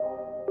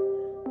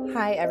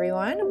Hi,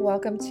 everyone.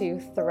 Welcome to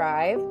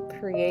Thrive,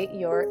 Create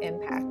Your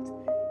Impact.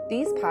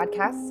 These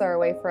podcasts are a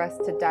way for us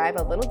to dive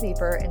a little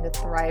deeper into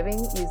thriving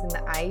using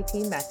the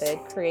IEP method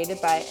created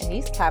by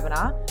Anise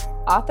Kavanaugh,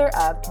 author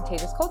of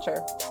Contagious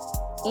Culture.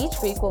 Each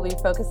week, we'll be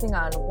focusing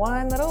on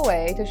one little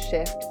way to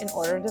shift in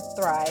order to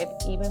thrive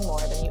even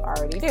more than you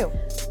already do.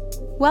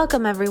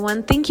 Welcome,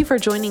 everyone. Thank you for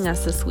joining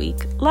us this week.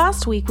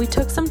 Last week, we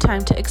took some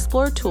time to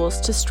explore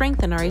tools to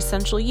strengthen our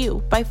essential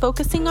you by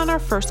focusing on our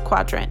first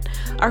quadrant,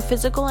 our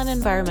physical and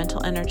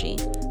environmental energy.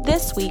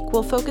 This week,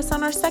 we'll focus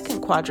on our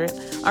second quadrant,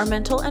 our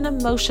mental and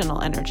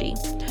emotional energy.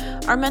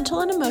 Our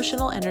mental and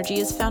emotional energy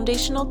is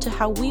foundational to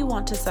how we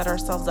want to set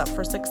ourselves up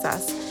for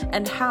success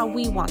and how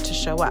we want to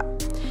show up.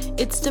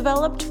 It's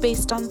developed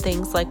based on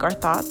things like our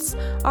thoughts,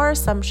 our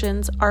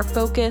assumptions, our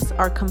focus,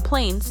 our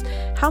complaints,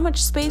 how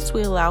much space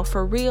we allow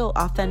for real,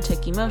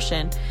 authentic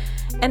emotion,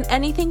 and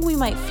anything we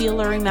might feel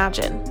or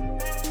imagine.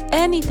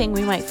 Anything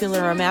we might feel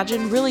or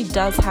imagine really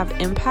does have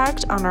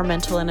impact on our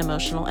mental and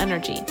emotional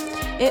energy.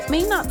 It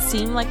may not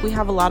seem like we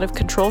have a lot of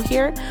control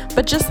here,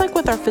 but just like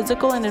with our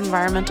physical and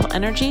environmental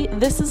energy,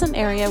 this is an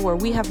area where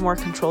we have more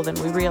control than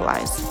we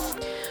realize.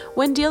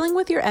 When dealing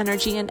with your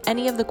energy in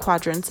any of the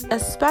quadrants,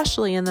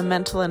 especially in the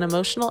mental and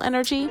emotional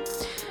energy,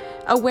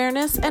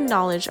 awareness and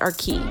knowledge are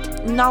key.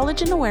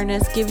 Knowledge and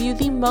awareness give you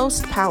the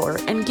most power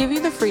and give you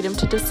the freedom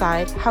to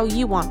decide how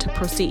you want to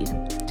proceed.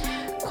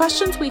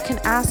 Questions we can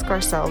ask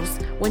ourselves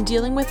when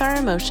dealing with our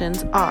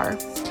emotions are: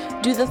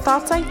 do the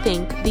thoughts I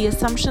think, the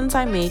assumptions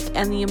I make,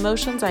 and the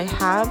emotions I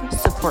have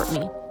support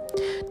me?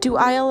 Do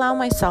I allow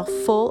myself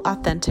full,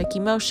 authentic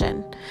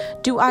emotion?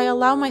 Do I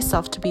allow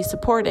myself to be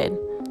supported?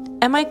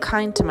 Am I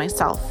kind to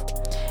myself?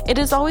 It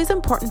is always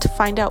important to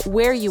find out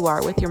where you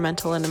are with your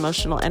mental and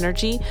emotional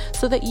energy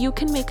so that you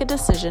can make a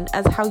decision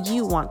as how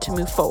you want to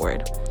move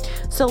forward.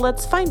 So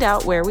let's find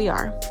out where we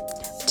are.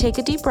 Take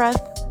a deep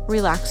breath,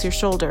 relax your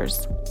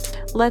shoulders.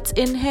 Let's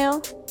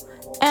inhale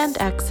and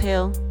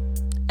exhale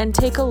and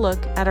take a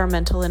look at our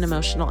mental and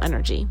emotional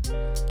energy.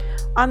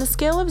 On a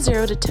scale of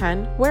 0 to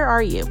 10, where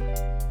are you?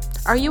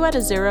 Are you at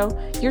a 0?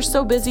 You're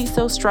so busy,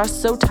 so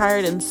stressed, so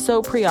tired, and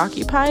so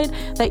preoccupied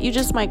that you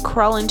just might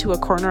crawl into a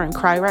corner and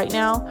cry right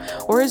now?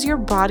 Or is your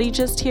body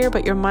just here,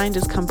 but your mind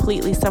is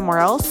completely somewhere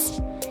else?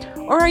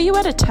 Or are you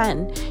at a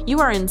 10? You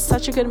are in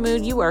such a good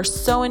mood, you are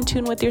so in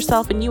tune with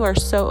yourself, and you are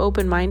so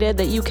open-minded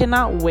that you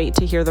cannot wait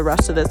to hear the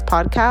rest of this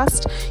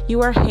podcast.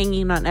 You are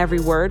hanging on every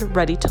word,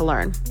 ready to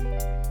learn.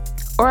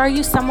 Or are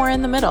you somewhere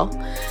in the middle?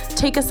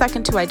 Take a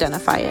second to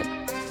identify it.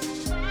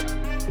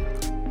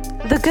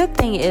 The good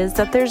thing is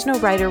that there's no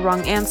right or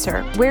wrong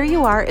answer. Where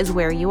you are is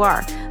where you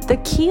are.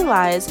 The key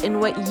lies in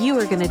what you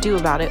are going to do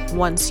about it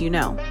once you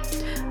know.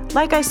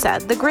 Like I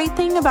said, the great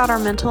thing about our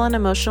mental and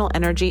emotional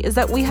energy is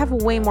that we have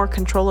way more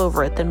control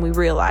over it than we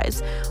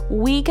realize.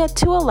 We get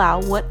to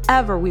allow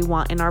whatever we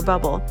want in our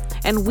bubble,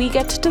 and we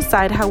get to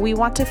decide how we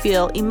want to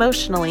feel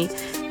emotionally.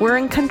 We're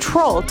in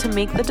control to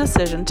make the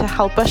decision to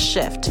help us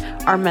shift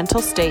our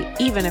mental state,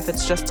 even if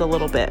it's just a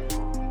little bit.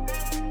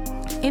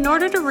 In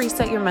order to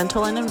reset your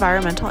mental and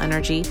environmental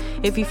energy,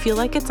 if you feel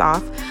like it's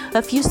off,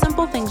 a few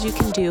simple things you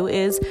can do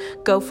is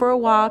go for a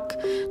walk,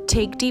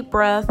 take deep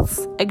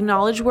breaths,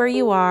 acknowledge where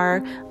you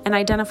are, and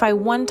identify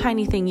one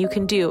tiny thing you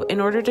can do in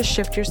order to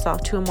shift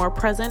yourself to a more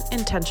present,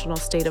 intentional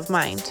state of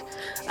mind.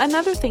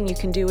 Another thing you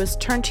can do is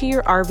turn to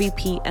your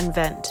RVP and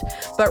vent.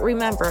 But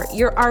remember,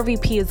 your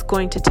RVP is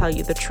going to tell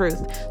you the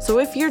truth. So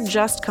if you're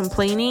just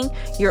complaining,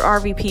 your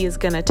RVP is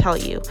going to tell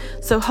you.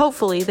 So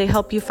hopefully they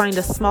help you find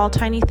a small,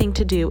 tiny thing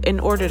to do in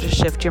order to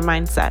shift your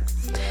mindset.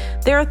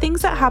 There are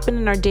things that happen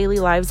in our daily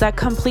lives that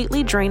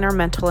completely drain our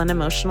mental and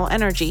emotional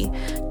energy.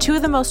 Two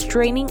of the most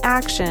draining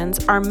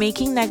actions are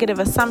making negative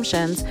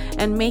assumptions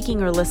and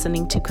making or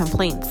listening to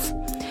complaints.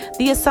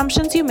 The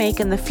assumptions you make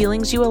and the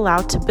feelings you allow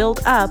to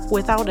build up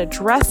without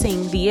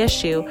addressing the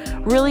issue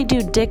really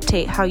do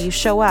dictate how you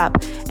show up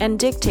and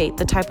dictate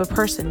the type of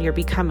person you're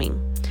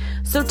becoming.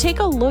 So take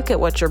a look at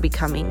what you're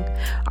becoming.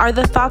 Are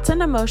the thoughts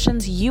and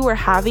emotions you are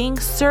having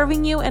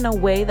serving you in a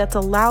way that's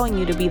allowing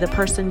you to be the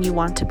person you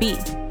want to be?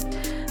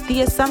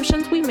 The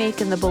assumptions we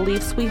make and the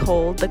beliefs we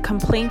hold, the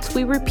complaints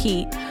we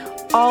repeat,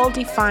 all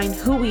define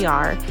who we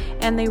are,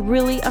 and they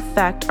really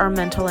affect our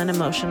mental and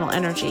emotional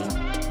energy.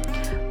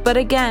 But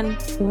again,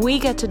 we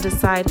get to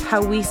decide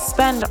how we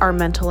spend our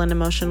mental and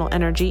emotional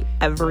energy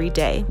every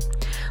day.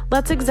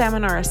 Let's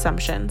examine our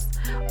assumptions.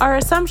 Our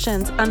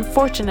assumptions,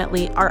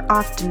 unfortunately, are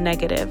often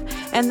negative,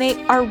 and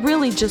they are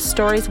really just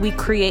stories we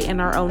create in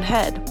our own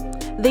head.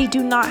 They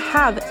do not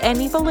have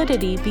any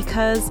validity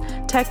because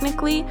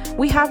technically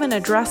we haven't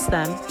addressed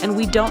them and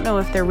we don't know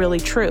if they're really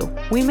true.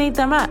 We made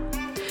them up.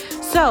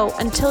 So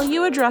until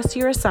you address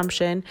your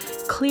assumption,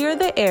 clear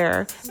the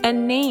air,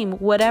 and name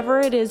whatever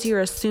it is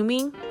you're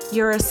assuming,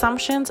 your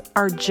assumptions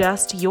are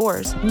just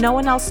yours. No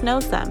one else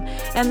knows them.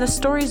 And the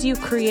stories you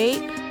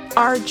create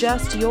are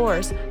just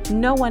yours.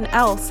 No one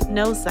else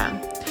knows them.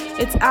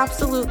 It's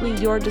absolutely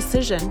your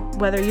decision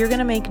whether you're going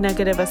to make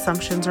negative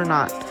assumptions or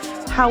not.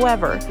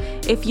 However,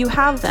 if you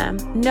have them,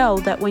 know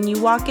that when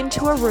you walk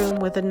into a room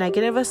with a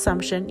negative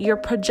assumption, you're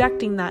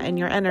projecting that in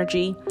your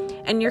energy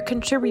and you're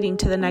contributing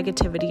to the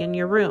negativity in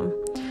your room.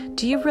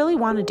 Do you really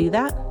want to do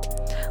that?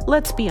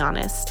 Let's be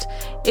honest.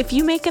 If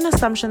you make an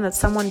assumption that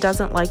someone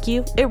doesn't like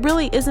you, it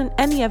really isn't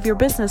any of your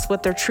business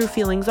what their true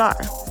feelings are.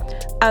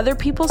 Other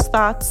people's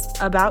thoughts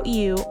about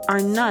you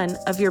are none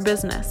of your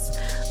business.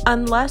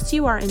 Unless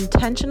you are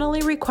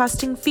intentionally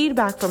requesting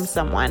feedback from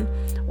someone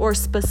or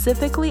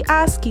specifically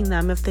asking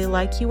them if they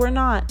like you or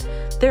not,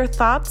 their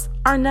thoughts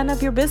are none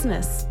of your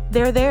business.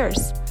 They're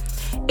theirs.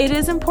 It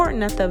is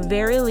important at the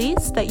very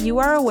least that you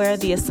are aware of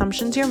the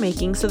assumptions you're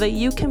making so that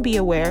you can be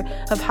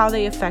aware of how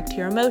they affect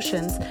your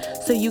emotions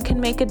so you can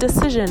make a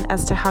decision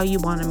as to how you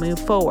want to move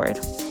forward.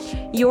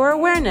 Your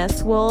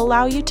awareness will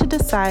allow you to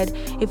decide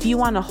if you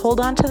want to hold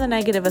on to the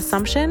negative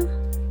assumption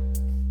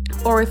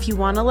or if you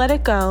want to let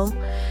it go,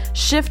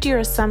 shift your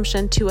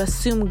assumption to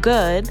assume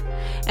good,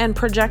 and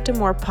project a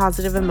more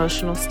positive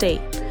emotional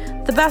state.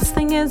 The best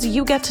thing is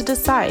you get to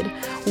decide.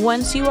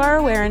 Once you are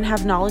aware and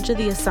have knowledge of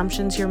the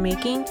assumptions you're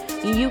making,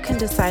 you can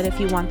decide if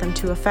you want them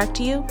to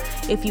affect you,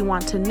 if you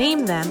want to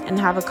name them and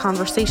have a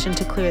conversation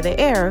to clear the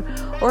air,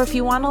 or if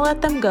you want to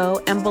let them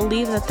go and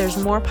believe that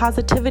there's more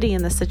positivity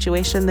in the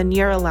situation than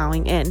you're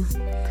allowing in.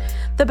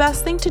 The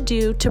best thing to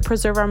do to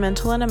preserve our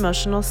mental and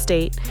emotional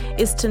state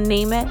is to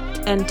name it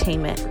and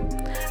tame it.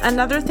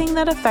 Another thing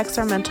that affects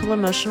our mental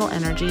emotional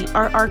energy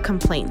are our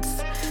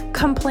complaints.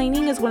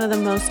 Complaining is one of the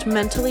most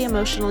mentally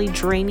emotionally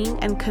draining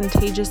and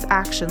contagious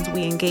actions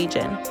we engage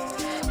in.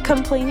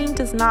 Complaining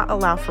does not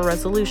allow for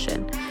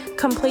resolution.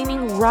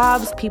 Complaining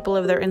robs people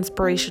of their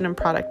inspiration and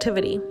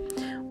productivity.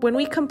 When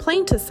we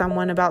complain to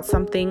someone about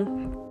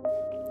something,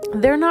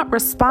 they're not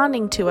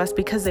responding to us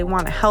because they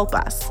want to help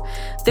us.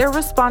 They're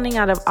responding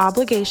out of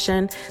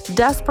obligation,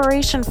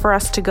 desperation for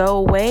us to go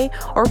away,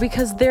 or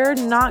because they're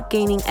not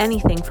gaining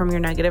anything from your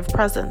negative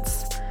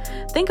presence.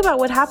 Think about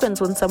what happens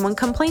when someone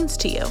complains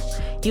to you.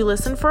 You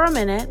listen for a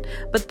minute,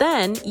 but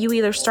then you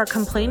either start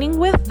complaining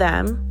with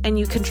them and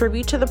you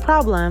contribute to the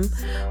problem,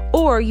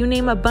 or you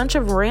name a bunch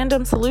of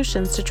random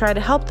solutions to try to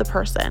help the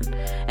person.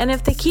 And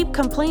if they keep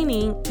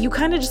complaining, you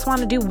kind of just want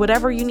to do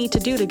whatever you need to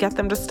do to get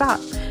them to stop,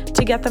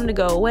 to get them to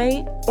go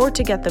away, or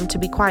to get them to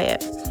be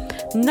quiet.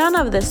 None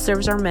of this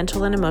serves our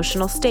mental and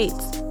emotional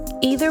states.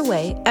 Either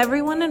way,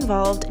 everyone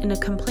involved in a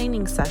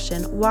complaining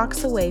session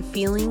walks away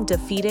feeling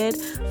defeated,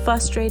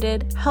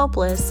 frustrated,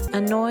 helpless,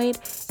 annoyed,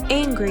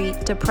 angry,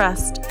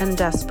 depressed, and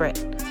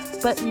desperate.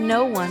 But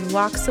no one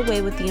walks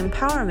away with the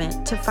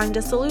empowerment to find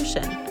a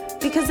solution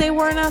because they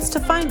weren't asked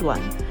to find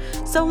one.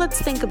 So let's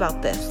think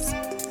about this.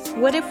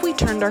 What if we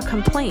turned our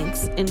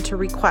complaints into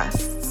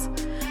requests?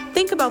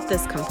 Think about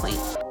this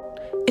complaint.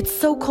 It's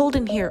so cold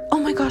in here. Oh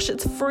my gosh,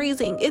 it's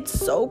freezing. It's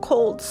so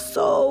cold,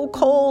 so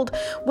cold.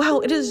 Wow,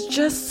 it is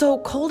just so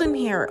cold in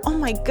here. Oh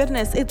my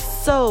goodness, it's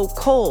so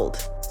cold.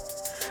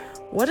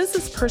 What does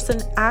this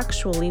person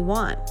actually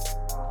want?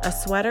 A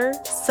sweater?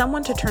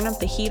 Someone to turn up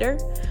the heater?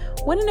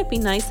 Wouldn't it be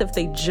nice if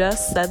they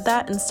just said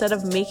that instead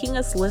of making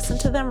us listen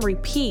to them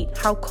repeat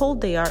how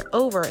cold they are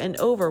over and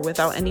over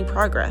without any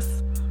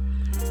progress?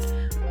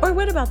 Or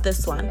what about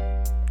this one?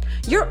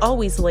 You're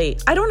always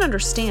late. I don't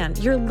understand.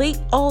 You're late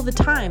all the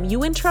time.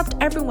 You interrupt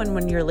everyone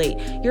when you're late.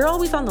 You're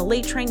always on the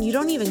late train. You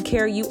don't even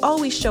care. You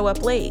always show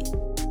up late.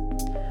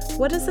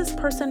 What does this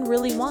person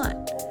really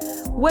want?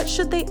 What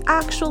should they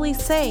actually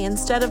say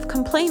instead of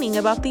complaining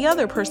about the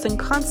other person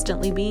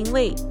constantly being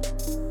late?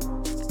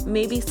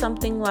 Maybe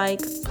something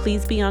like,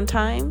 please be on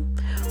time?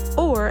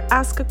 Or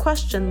ask a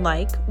question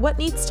like, what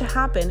needs to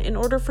happen in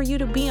order for you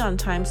to be on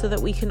time so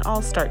that we can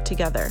all start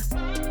together?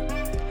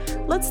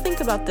 Let's think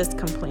about this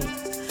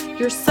complaint.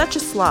 You're such a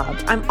slob.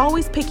 I'm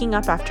always picking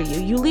up after you.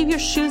 You leave your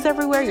shoes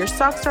everywhere. Your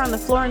socks are on the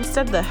floor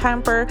instead of the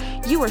hamper.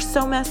 You are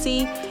so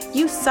messy.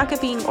 You suck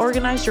at being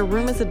organized. Your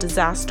room is a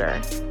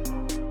disaster.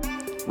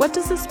 What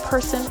does this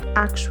person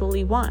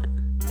actually want?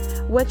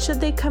 What should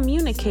they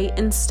communicate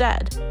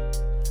instead?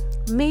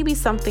 Maybe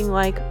something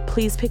like,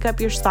 please pick up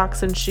your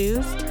socks and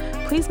shoes.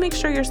 Please make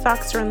sure your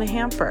socks are in the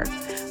hamper.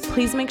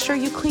 Please make sure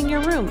you clean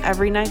your room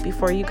every night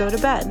before you go to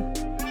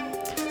bed.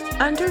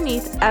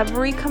 Underneath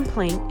every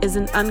complaint is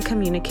an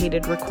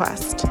uncommunicated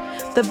request.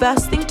 The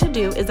best thing to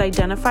do is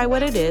identify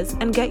what it is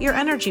and get your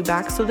energy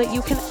back so that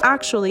you can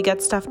actually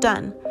get stuff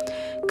done.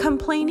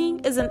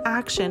 Complaining is an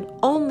action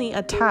only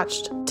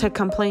attached to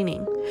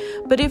complaining.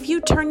 But if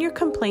you turn your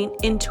complaint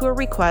into a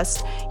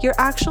request, you're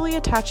actually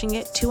attaching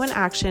it to an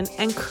action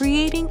and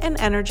creating an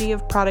energy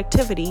of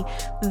productivity.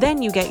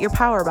 Then you get your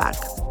power back.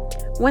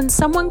 When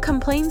someone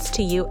complains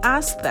to you,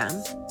 ask them,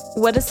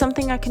 what is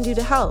something I can do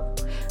to help?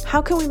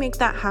 How can we make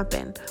that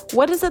happen?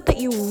 What is it that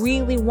you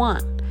really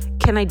want?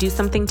 Can I do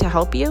something to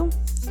help you?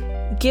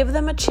 Give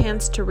them a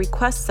chance to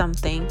request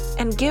something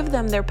and give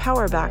them their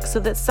power back so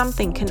that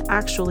something can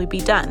actually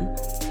be done.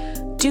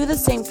 Do the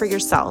same for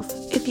yourself.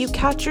 If you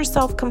catch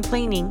yourself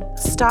complaining,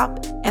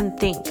 stop and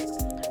think.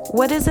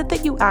 What is it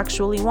that you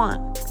actually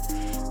want?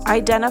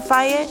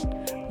 Identify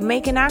it,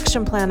 make an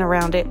action plan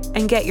around it,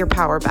 and get your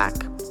power back.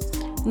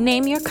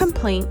 Name your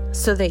complaint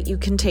so that you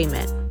can tame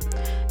it.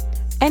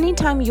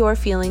 Anytime you're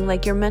feeling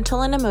like your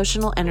mental and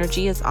emotional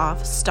energy is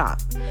off, stop.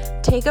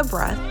 Take a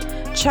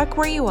breath, check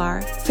where you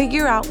are,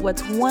 figure out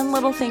what's one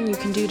little thing you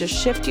can do to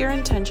shift your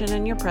intention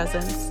and your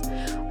presence,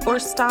 or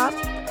stop,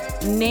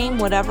 name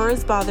whatever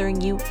is bothering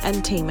you,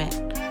 and tame it.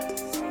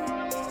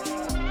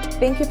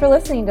 Thank you for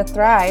listening to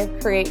Thrive,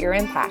 Create Your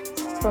Impact.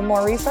 For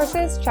more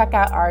resources, check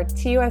out our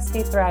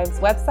TUSD Thrives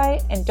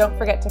website, and don't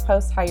forget to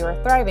post how you are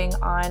thriving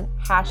on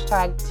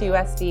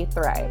 #TUSD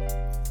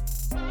Thrive.